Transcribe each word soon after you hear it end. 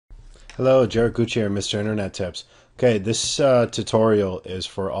Hello, Jared Gucci here, Mr. Internet Tips. Okay, this tutorial is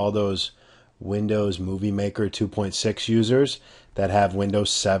for all those Windows Movie Maker 2.6 users that have Windows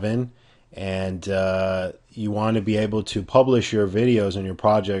 7 and you want to be able to publish your videos and your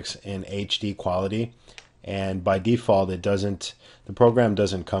projects in HD quality. And by default, the program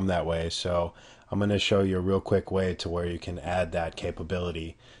doesn't come that way. So I'm going to show you a real quick way to where you can add that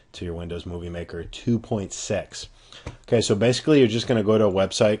capability to your Windows Movie Maker 2.6. Okay, so basically you're just going to go to a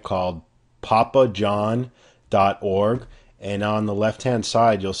website called papajohn.org, and on the left hand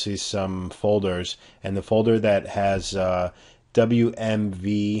side you'll see some folders, and the folder that has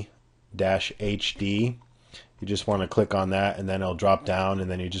WMV-HD, you just want to click on that, and then it'll drop down,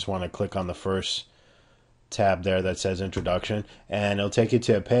 and then you just want to click on the first tab there that says introduction, and it'll take you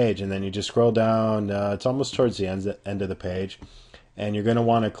to a page, and then you just scroll down. It's almost towards the end of the page, and you're going to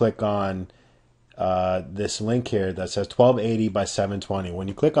want to click on this link here that says 1280 by 720. When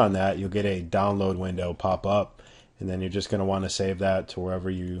you click on that, you'll get a download window pop up, and then you're just going to want to save that to wherever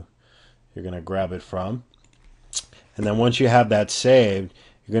you're going to grab it from. And then once you have that saved,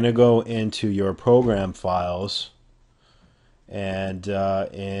 you're going to go into your program files, and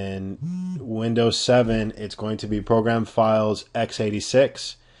in Windows 7 it's going to be program files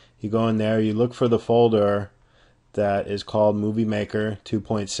x86. You go in there, you look for the folder that is called Movie Maker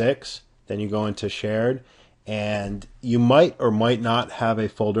 2.6. Then you go into shared, and you might or might not have a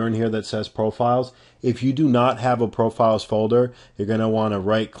folder in here that says profiles. If you do not have a profiles folder, you're going to want to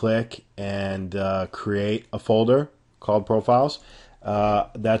right click and create a folder called profiles.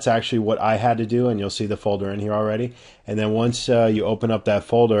 That's actually what I had to do, and you'll see the folder in here already. And then once you open up that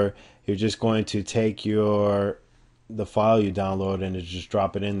folder, you're just going to take the file you download and just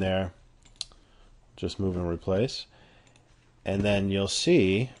drop it in there. Just move and replace. And then you'll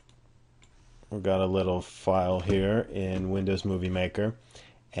see we've got a little file here in Windows Movie Maker.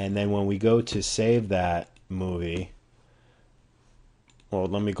 And then when we go to save that movie, well,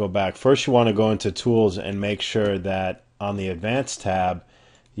 let me go back. First, you want to go into Tools and make sure that on the Advanced tab,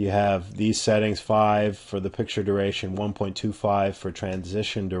 you have these settings: 5 for the picture duration, 1.25 for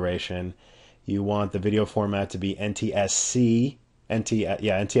transition duration. You want the video format to be NTSC,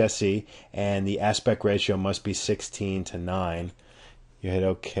 NTSC, and the aspect ratio must be 16:9. You hit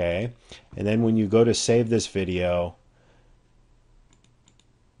OK, and then when you go to save this video,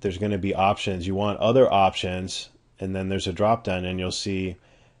 there's going to be options. You want other options, and then there's a drop down, and you'll see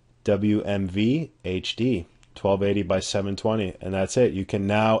WMV HD 1280 by 720, and that's it. You can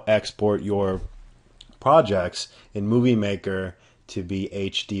now export your projects in Movie Maker to be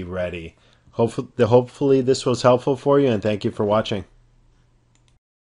HD ready. Hopefully this was helpful for you, and thank you for watching.